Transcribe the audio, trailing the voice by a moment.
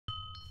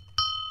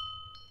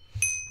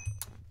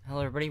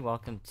Hello everybody,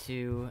 welcome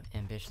to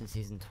Ambition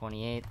Season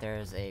 28.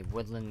 There's a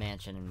woodland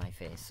mansion in my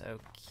face.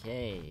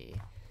 Okay.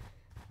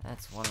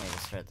 That's one way to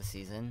start the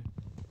season.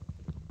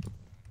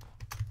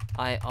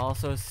 I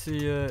also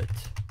see it!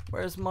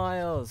 Where's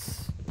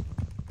Miles?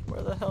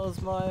 Where the hell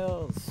is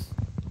Miles?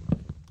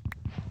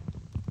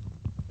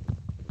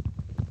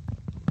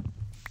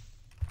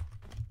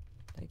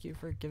 Thank you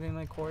for giving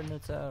my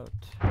coordinates out.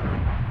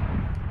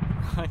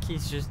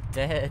 Rocky's just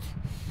dead.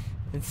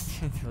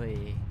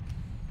 Instantly.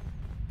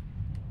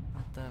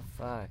 What the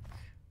fuck?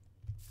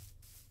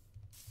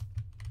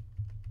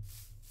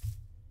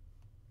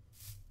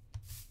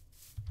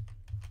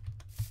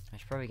 I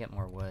should probably get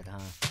more wood, huh?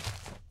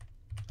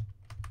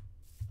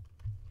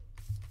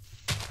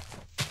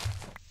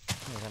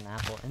 I got an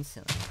apple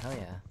instantly, hell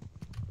yeah.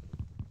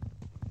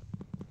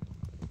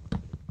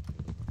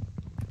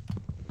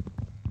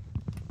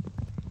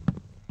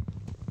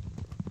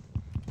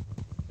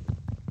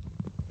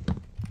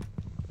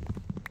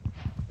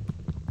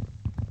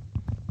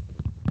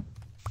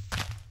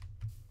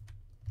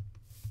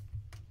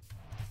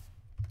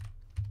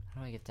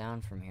 How do I get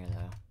down from here,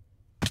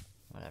 though?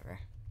 Whatever.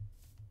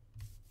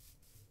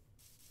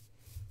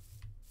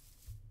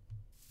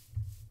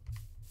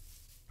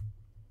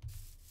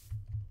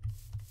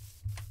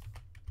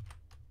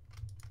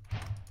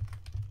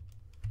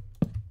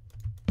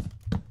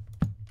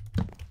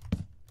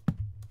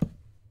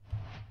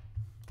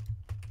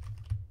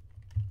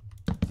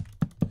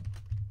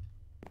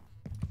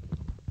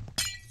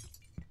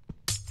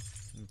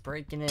 I'm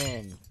breaking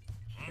in!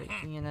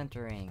 Breaking and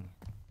entering.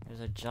 There's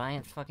a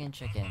giant fucking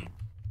chicken.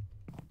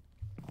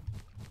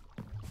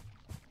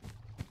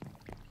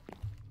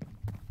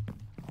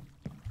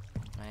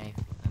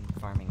 I'm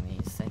farming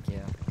these, thank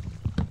you.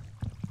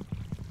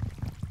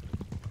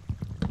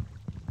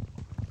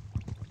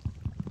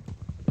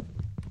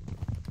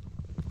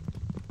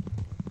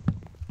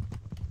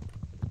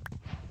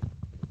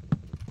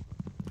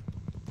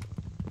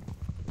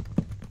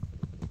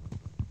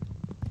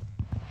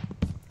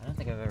 I don't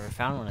think I've ever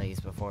found one of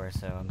these before,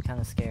 so I'm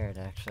kinda scared,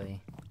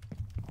 actually.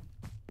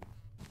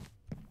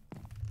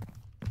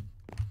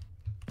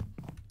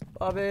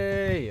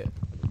 Bobby!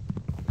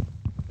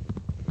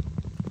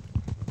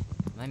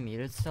 Am I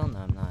muted still? No,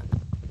 I'm not.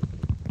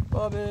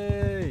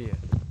 Bobby!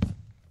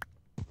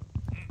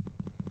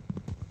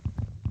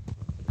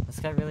 This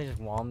guy really just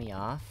walled me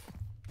off?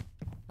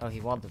 Oh,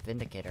 he walled the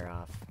Vindicator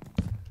off.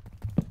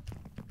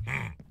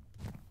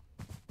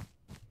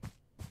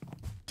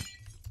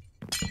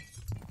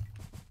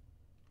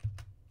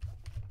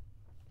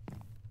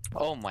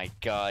 Oh my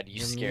god, you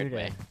You're scared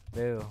muted. me.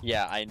 Boo.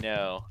 Yeah, I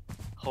know.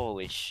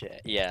 Holy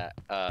shit. Yeah,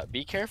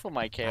 be careful,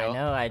 Micale. I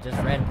know, I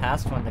just ran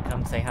past one to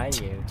come say hi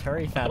to you.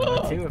 Turi found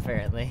one too,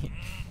 apparently.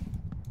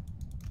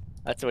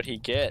 That's what he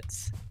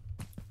gets.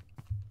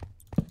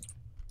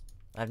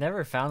 I've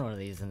never found one of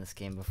these in this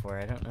game before.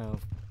 I don't know.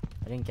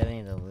 I didn't get any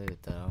of the loot,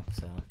 though,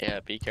 so... Yeah,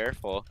 be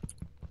careful.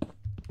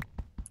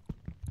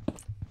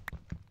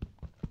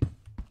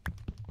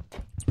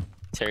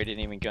 Terry didn't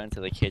even go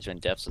into the cage when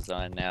Depths was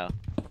on. Now,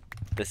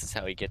 this is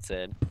how he gets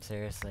in.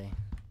 Seriously.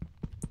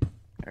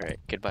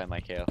 Alright, goodbye,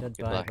 Micale. Good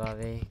Goodbye, luck.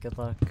 Bobby. Good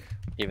luck.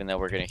 Even though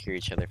we're gonna hear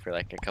each other for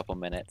like a couple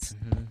minutes.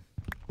 Mm-hmm.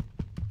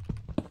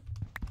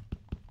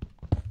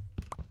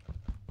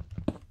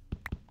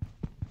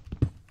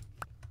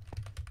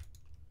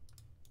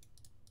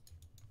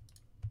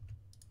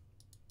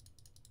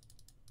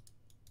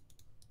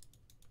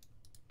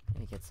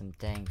 Gotta get some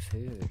dang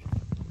food.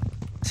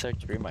 So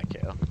true,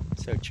 Micale.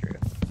 So true.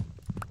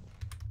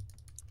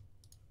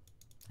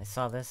 I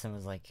saw this and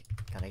was like,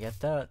 gotta get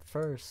that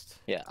first.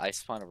 Yeah, I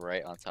spawned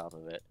right on top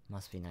of it.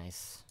 Must be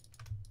nice.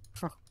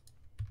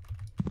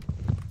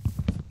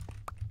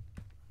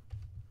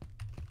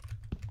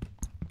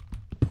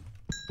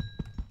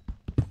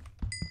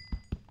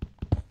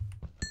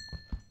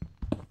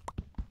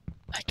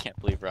 I can't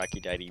believe Rocky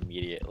died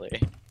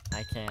immediately.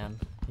 I can.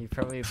 He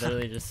probably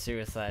literally just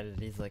suicided.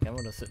 He's like, I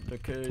wanna sit in the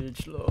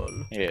cage, lol.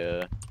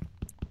 Yeah.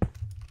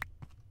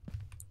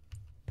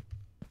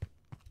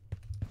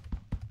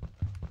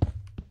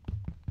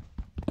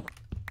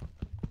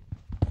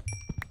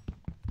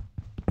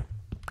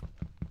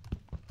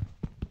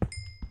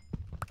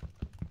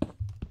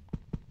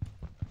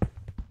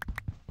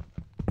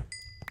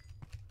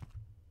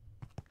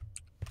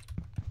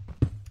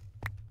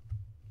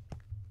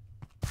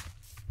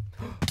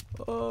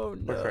 Oh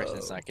no. Poor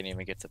person's not gonna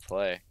even get to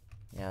play.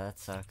 Yeah, that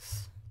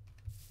sucks.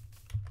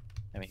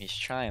 I mean, he's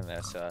trying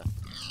though, so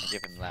I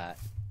give him that.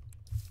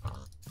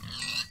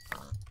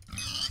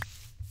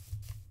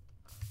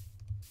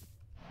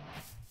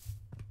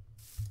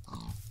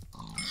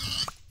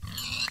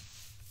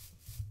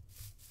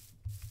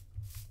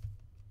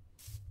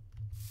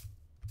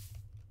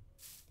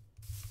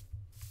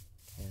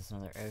 Okay, there's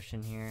another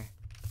ocean here.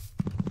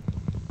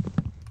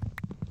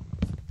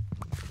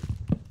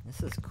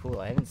 This is cool.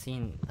 I haven't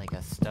seen like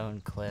a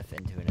stone cliff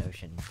into an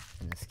ocean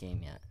in this game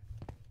yet.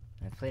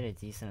 I've played a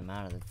decent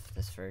amount of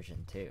this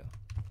version too.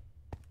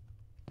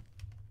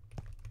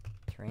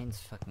 Terrain's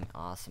fucking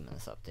awesome in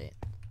this update.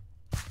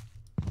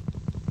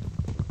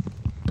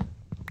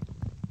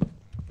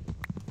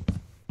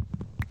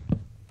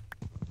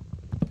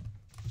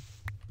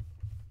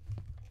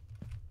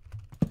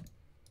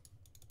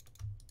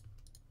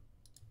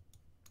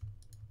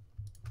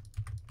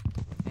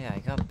 Yeah, I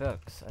got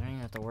books. I don't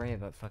even have to worry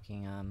about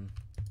fucking, I don't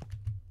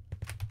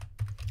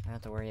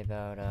have to worry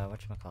about,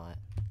 whatchamacallit.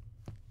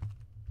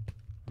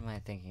 What am I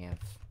thinking of?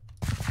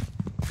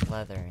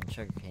 Leather and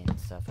sugarcane and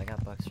stuff. I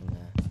got books from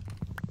the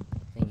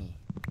thingy.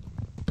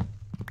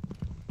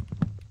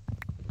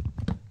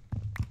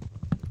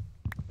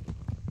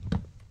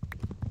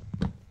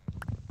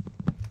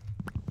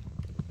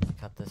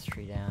 Cut this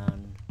tree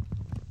down,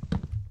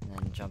 and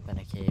then jump in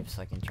a cave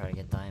so I can try to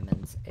get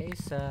diamonds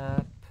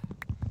ASAP.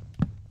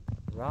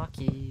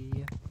 Rocky.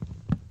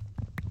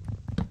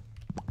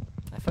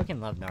 I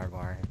fucking love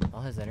Nardwar.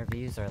 All his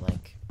interviews are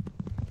like...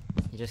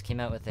 He just came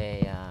out with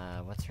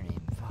a, what's her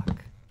name?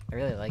 Fuck. I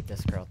really like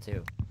this girl,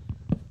 too.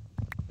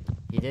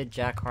 He did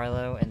Jack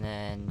Harlow, and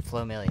then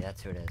Flo Milli,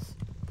 that's who it is.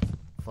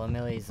 Flo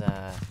Milli's,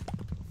 one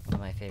of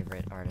my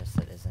favorite artists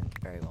that isn't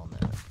very well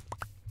known.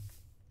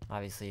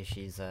 Obviously,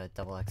 she's a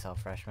XXL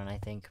freshman, I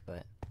think,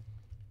 but...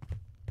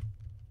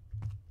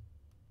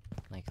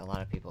 like, a lot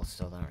of people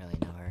still don't really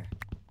know her.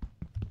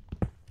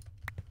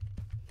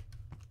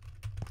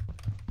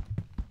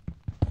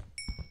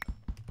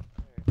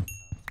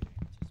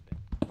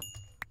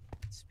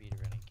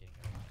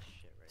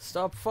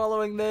 Stop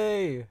following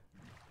me!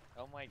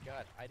 Oh my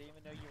god, I didn't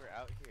even know you were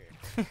out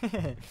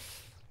here.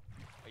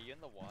 Are you in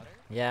the water?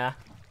 Yeah.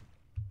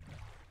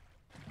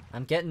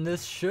 I'm getting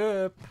this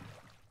ship!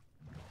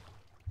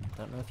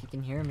 Don't know if you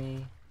can hear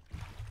me.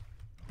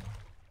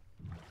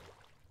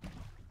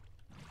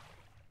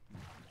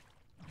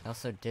 I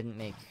also didn't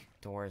make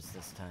doors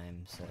this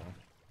time, so...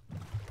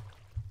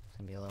 it's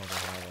gonna be a little bit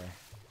harder.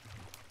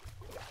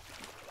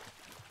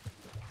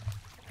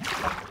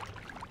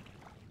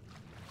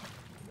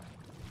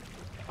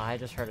 I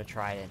just heard a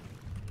trident.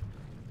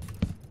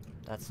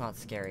 That's not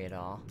scary at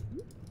all.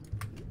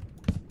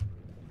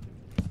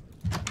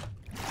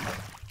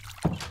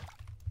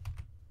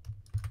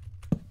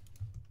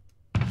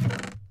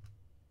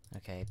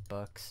 Okay,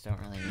 books, don't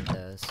really need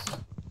those.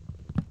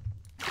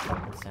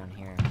 What's down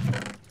here?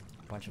 A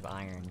bunch of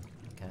iron,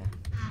 okay.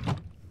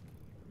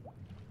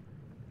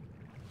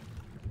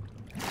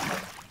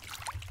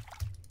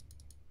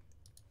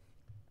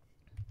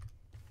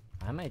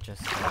 I might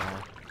just,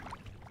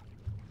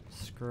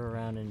 screw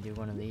around and do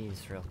one of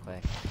these real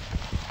quick.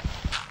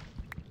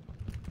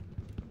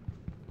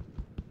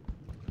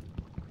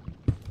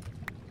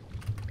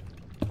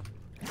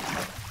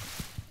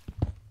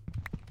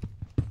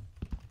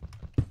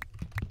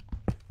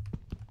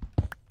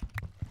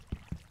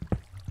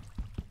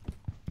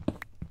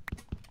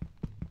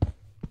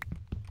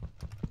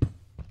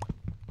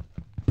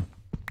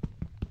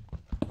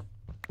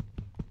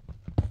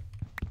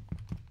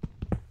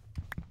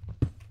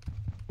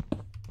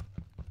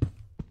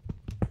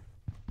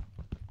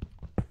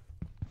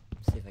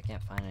 See if I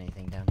can't find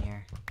anything down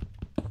here.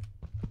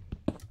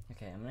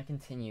 Okay, I'm gonna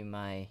continue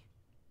my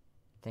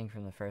thing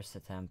from the first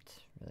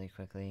attempt really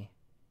quickly.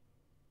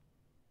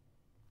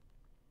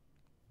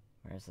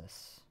 Where is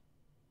this?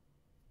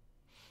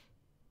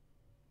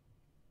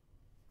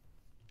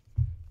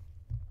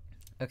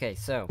 Okay,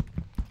 so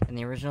in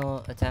the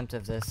original attempt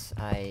of this,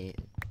 I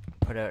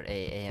put out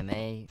a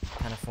AMA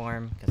kind of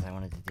form because I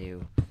wanted to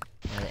do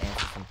to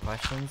answer some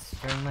questions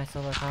during my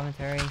solo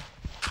commentary.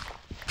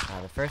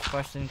 The first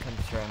question comes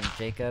from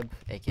Jacob,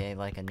 aka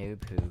Like a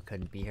Noob, who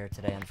couldn't be here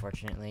today,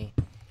 unfortunately.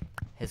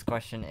 His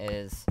question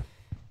is,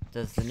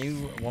 does the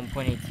new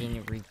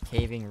 1.18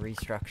 caving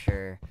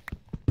restructure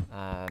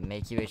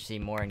make UHC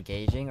more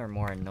engaging or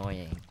more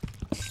annoying?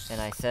 And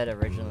I said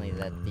originally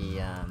that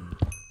the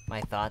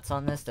my thoughts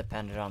on this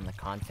depended on the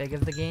config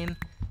of the game,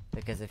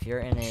 because if you're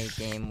in a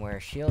game where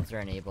shields are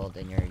enabled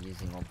and you're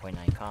using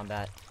 1.9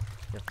 combat,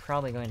 you're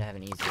probably going to have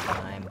an easier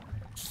time,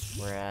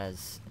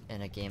 whereas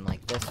in a game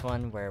like this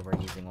one, where we're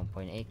using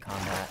 1.8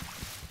 combat,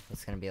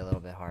 it's going to be a little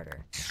bit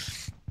harder.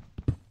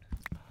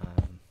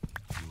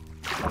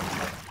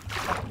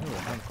 Ooh,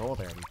 I found gold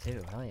already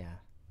too, hell yeah.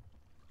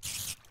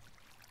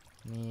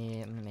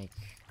 I'm gonna make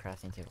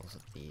crafting tables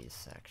with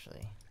these,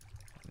 actually.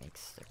 Make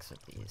sticks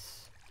with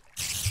these.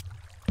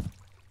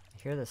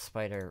 I hear the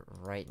spider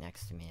right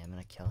next to me. I'm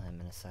gonna kill him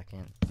in a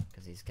second,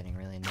 because he's getting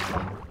really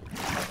annoying.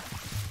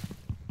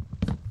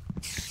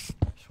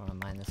 Just wanna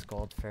mine this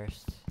gold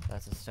first.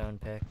 That's a stone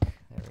pick.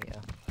 There we go.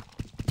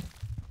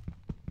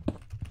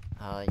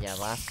 Yeah,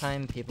 last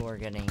time people were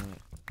getting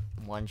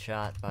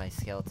one-shot by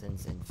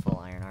skeletons in full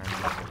iron armor,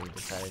 so we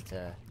decided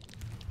to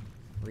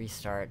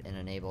restart in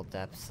enabled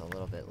depths a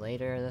little bit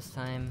later this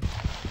time.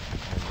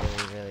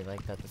 I really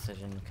like that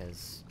decision,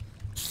 because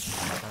I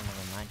found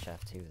another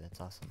mineshaft too. That's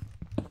awesome.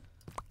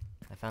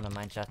 I found a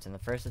mineshaft in the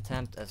first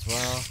attempt as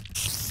well,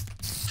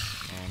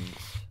 and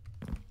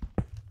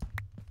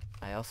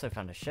I also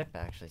found a ship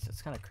actually, so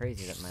it's kind of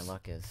crazy that my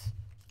luck is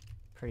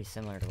pretty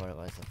similar to what it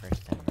was the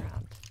first time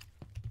around.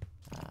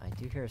 I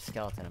do hear a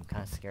skeleton. I'm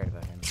kind of scared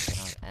about him because I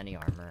don't have any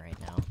armor right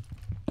now,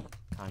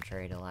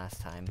 contrary to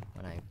last time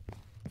when I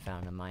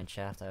found a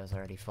mineshaft. I was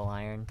already full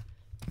iron.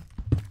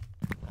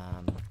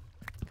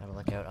 Gotta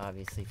look out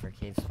obviously for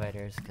cave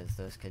spiders, because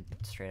those could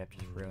straight up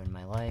just ruin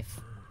my life.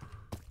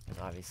 There's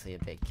obviously a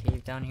big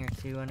cave down here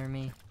too under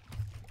me.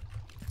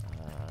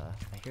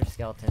 I hear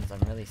skeletons. I'm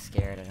really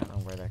scared. I don't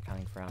know where they're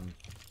coming from.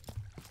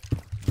 I'm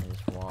gonna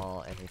just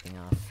wall everything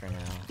off for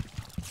now.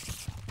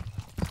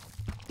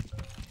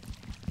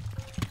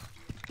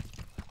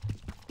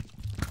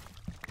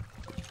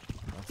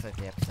 Looks like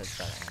the episode's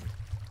about to end.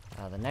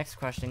 The next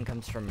question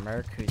comes from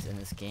Merc, who's in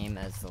this game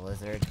as the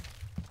lizard.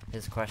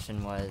 His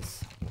question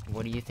was,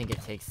 what do you think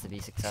it takes to be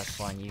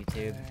successful on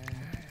YouTube?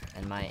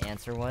 And my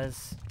answer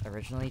was,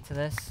 originally to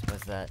this,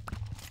 was that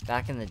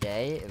back in the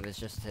day, it was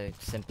just to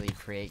simply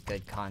create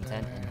good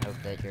content and hope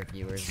that your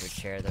viewers would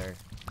share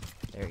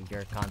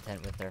your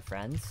content with their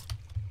friends.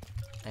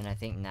 And I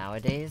think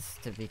nowadays,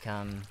 to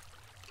become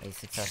a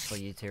successful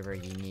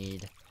YouTuber, you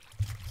need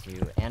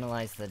to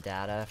analyze the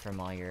data from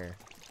all your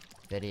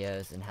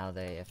videos and how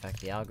they affect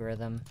the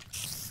algorithm,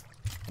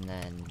 and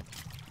then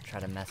try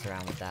to mess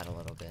around with that a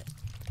little bit.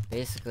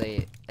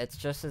 Basically, it's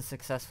just as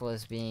successful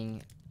as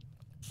being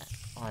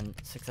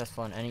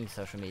successful on any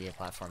social media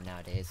platform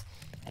nowadays.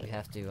 You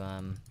have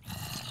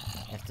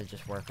to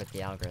just work with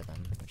the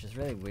algorithm, which is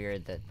really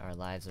weird that our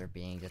lives are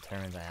being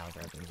determined by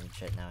algorithms and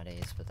shit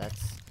nowadays, but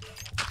that's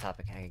a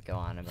topic I could go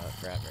on about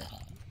forever.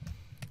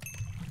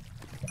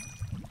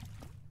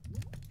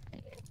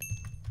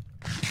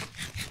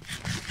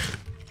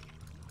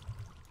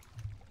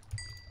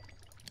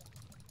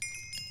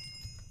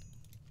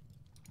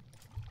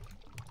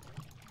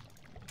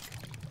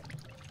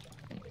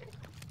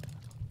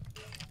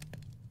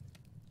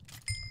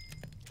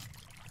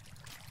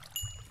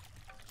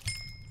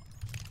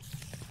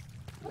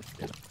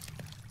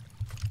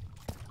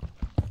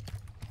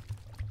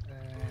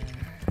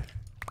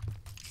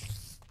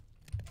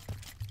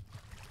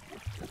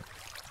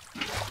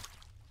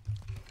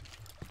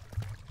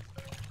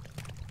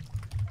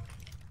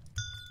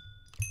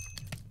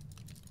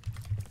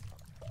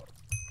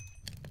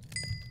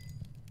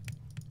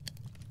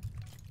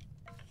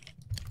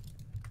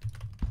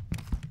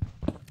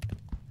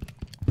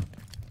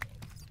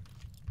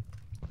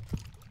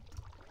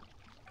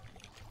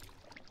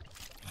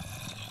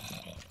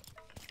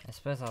 I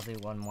suppose I'll do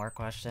one more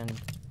question.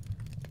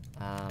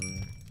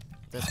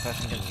 This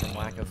question comes from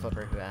Wacko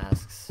Flipper, who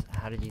asks,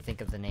 how did you think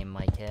of the name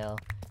Micale?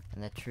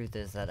 And the truth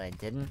is that I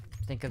didn't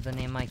think of the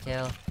name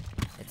Micale.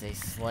 It's a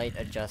slight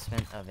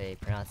adjustment of a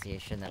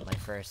pronunciation that my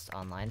first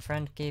online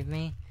friend gave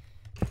me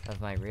of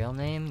my real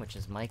name, which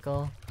is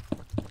Michael.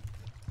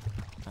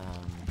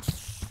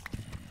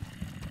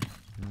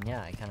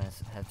 Yeah, I kind of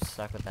have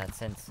stuck with that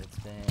since. It's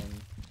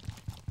been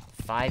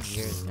 5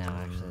 years now,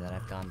 actually, that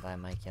I've gone by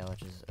Micale,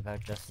 which is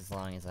about just as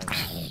long as I've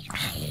been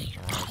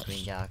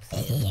Green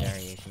Galaxy and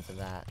variations of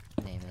that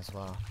name as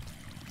well.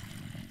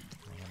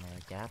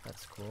 Another gap,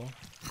 that's cool.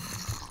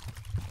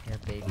 Here,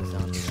 baby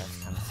zombie,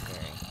 that's kind of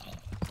scary.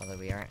 Although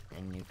we aren't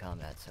in new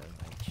combat, so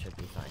it should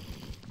be fine.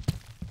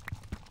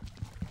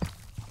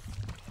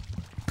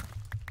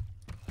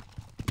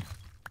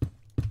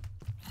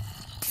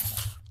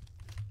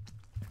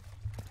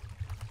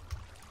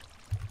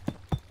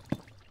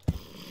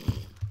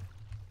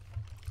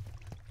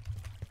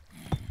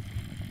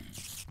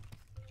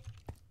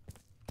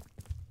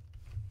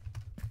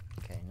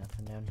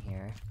 Down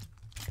here.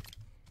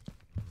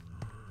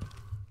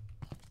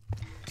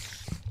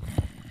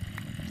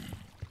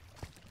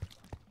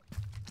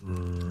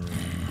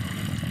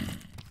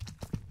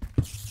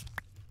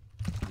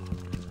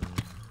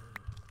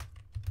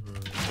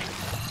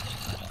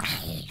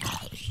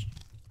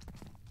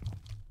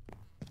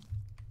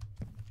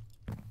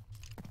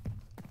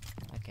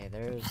 Okay,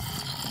 there's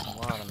a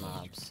lot of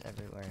mobs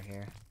everywhere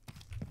here.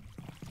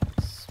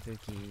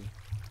 Spooky.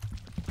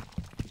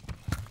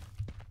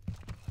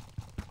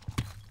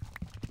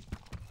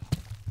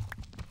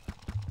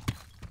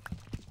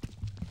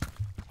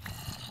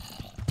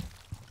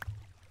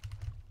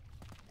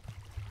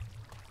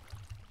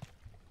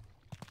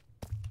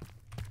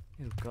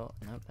 Ooh, gold.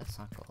 Nope, that's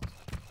not gold.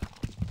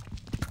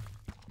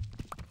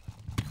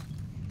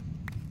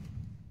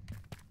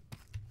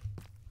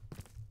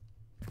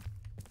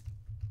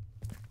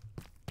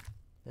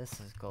 This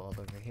is gold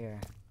over here.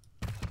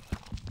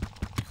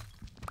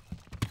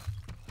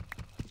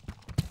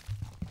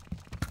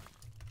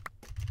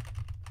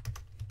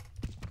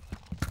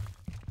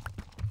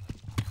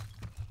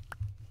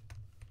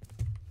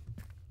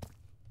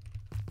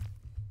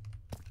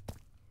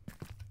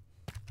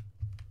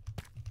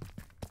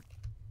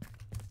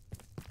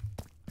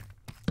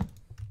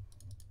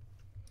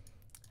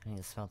 I need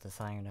to smelt this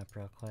iron up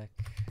real quick.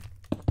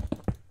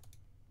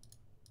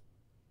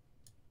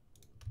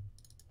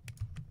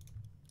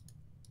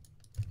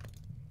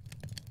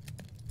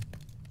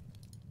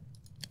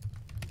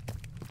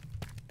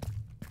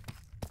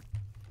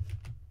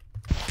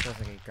 Feels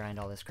like I could grind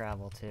all this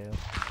gravel too.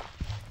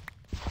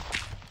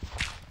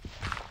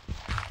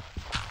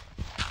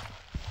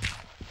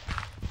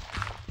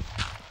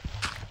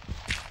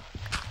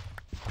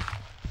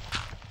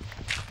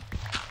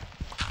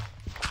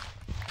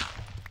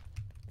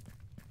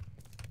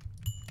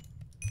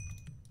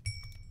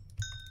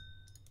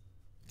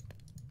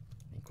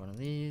 Make one of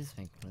these,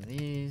 make one of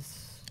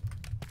these.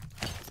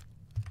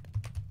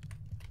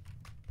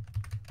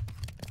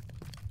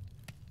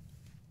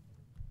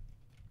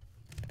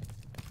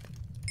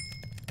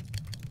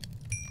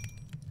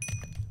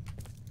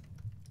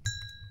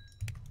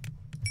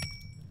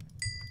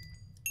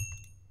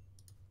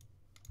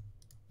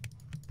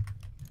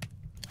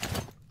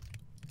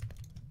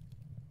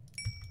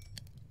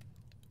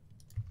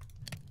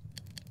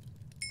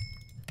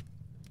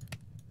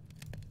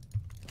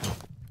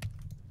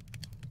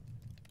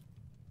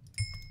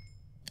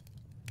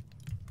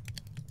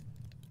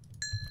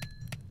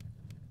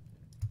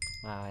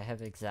 Wow, I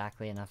have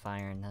exactly enough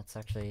iron. That's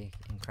actually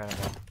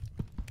incredible.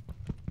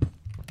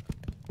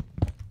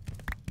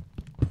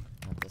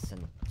 Not this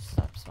didn't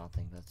stop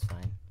smelting, but it's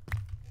fine.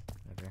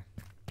 Whatever.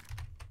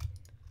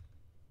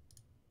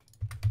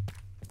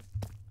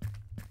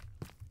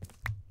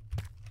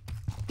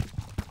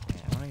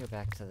 Okay, I want to go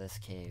back to this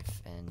cave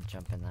and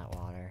jump in that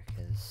water,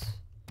 because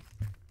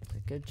there's a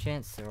good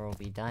chance there will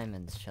be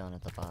diamonds chilling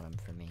at the bottom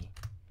for me.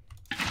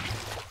 There's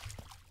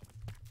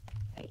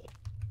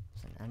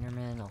an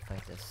Enderman, I'll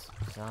fight this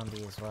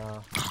zombie as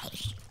well.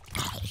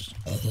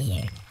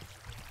 Okay,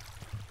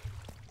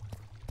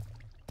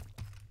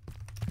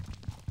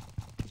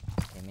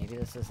 maybe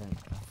this isn't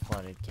a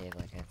flooded cave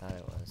like I thought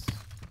it was.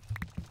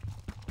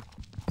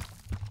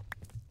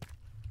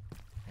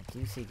 I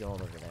do see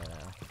gold over there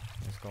though.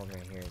 There's gold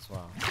right here as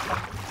well.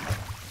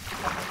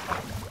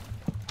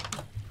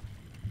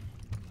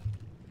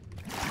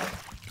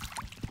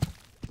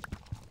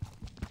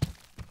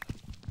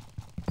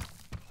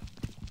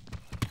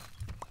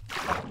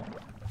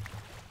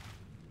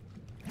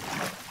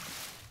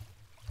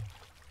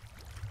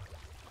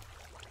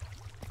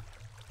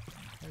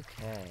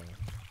 Okay.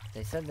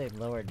 They said they've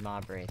lowered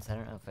mob rates. I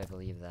don't know if I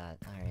believe that.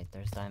 Alright,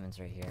 there's diamonds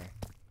right here.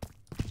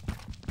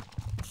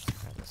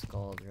 Grab this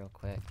gold real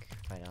quick.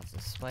 Fight off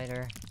this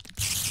spider.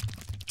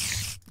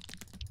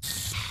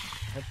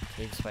 I hope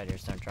cave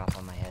spiders don't drop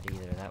on my head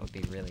either. That would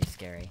be really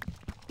scary.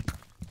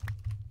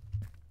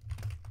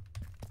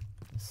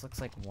 This looks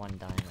like one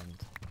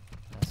diamond.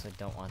 I also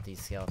don't want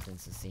these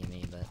skeletons to see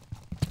me, but...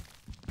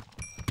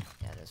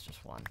 yeah, it is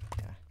just one.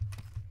 Okay.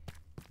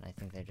 And I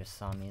think they just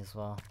saw me as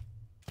well.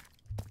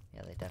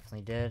 Yeah, they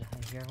definitely did. I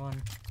hear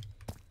one.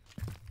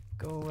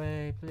 Go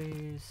away,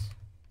 please.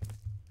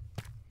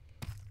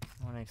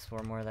 I want to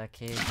explore more of that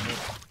cave,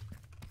 but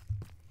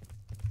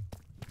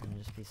I'm gonna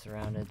just be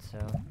surrounded, so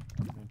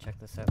I'm gonna check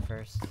this out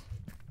first.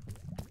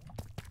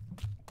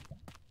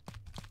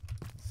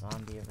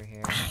 Zombie over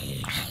here.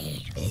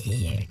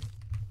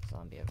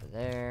 Zombie over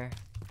there.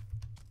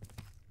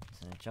 He's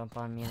gonna jump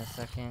on me in a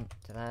second.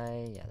 Did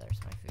I? Yeah,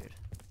 there's my food.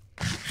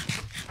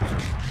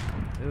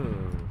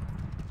 Ooh.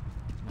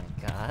 My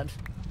god.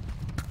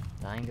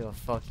 Dying to a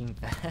fucking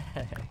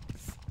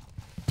bags.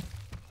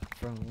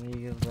 From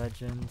League of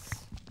Legends.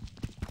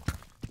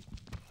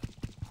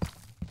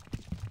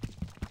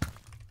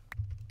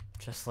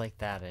 Just like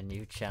that, a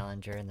new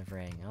challenger in the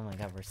ring. Oh my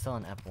god, we're still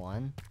in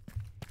F1?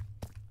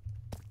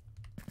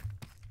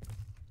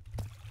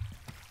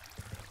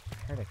 I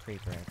heard a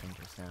creeper, I think,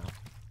 just now.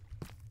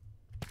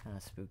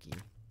 Kinda spooky.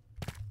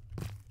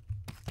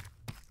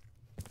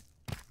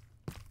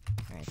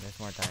 Alright, there's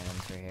more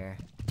diamonds right here.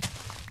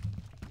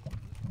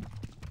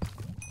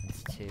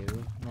 It's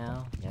 2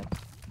 now, yep.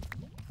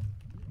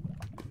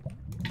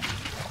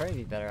 I'd probably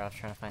be better off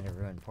trying to find a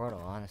ruined portal,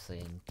 honestly,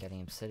 and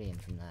getting obsidian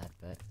from that,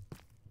 but...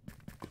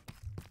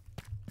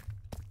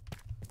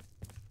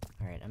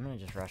 Alright, I'm gonna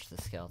just rush the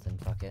skeleton,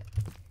 fuck it.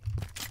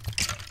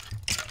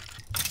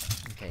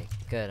 Okay,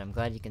 good, I'm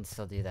glad you can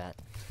still do that.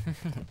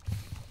 It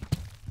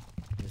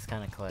was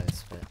kinda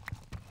close, but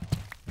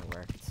it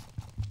worked.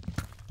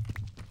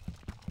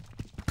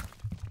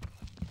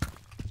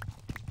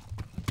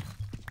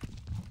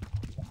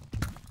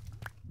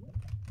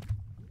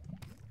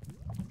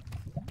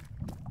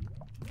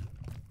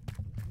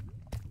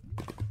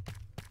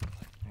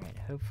 Alright,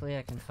 hopefully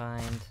I can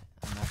find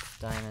enough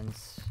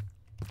diamonds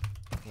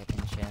to get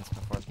enchants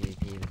before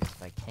PvP, because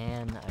if I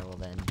can, I will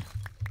then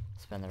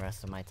spend the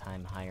rest of my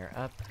time higher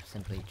up,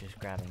 simply just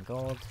grabbing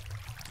gold.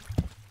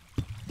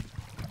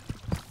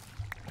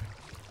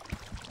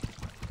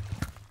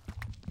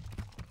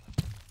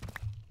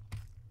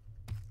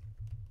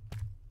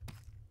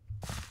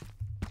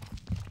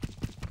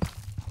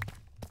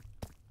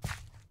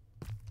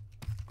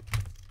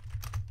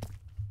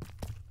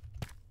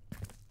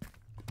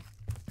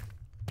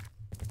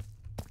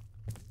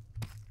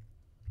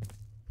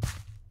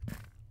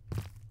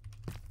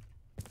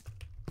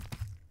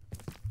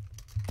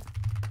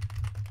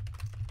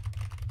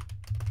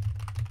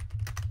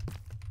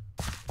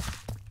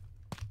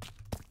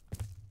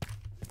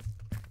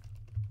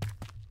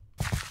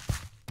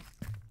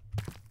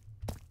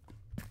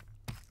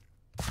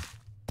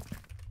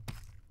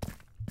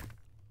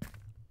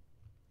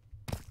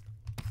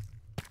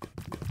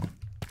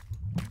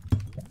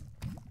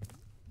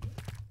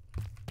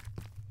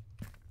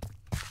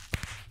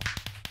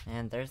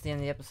 And there's the end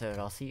of the episode.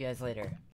 I'll see you guys later.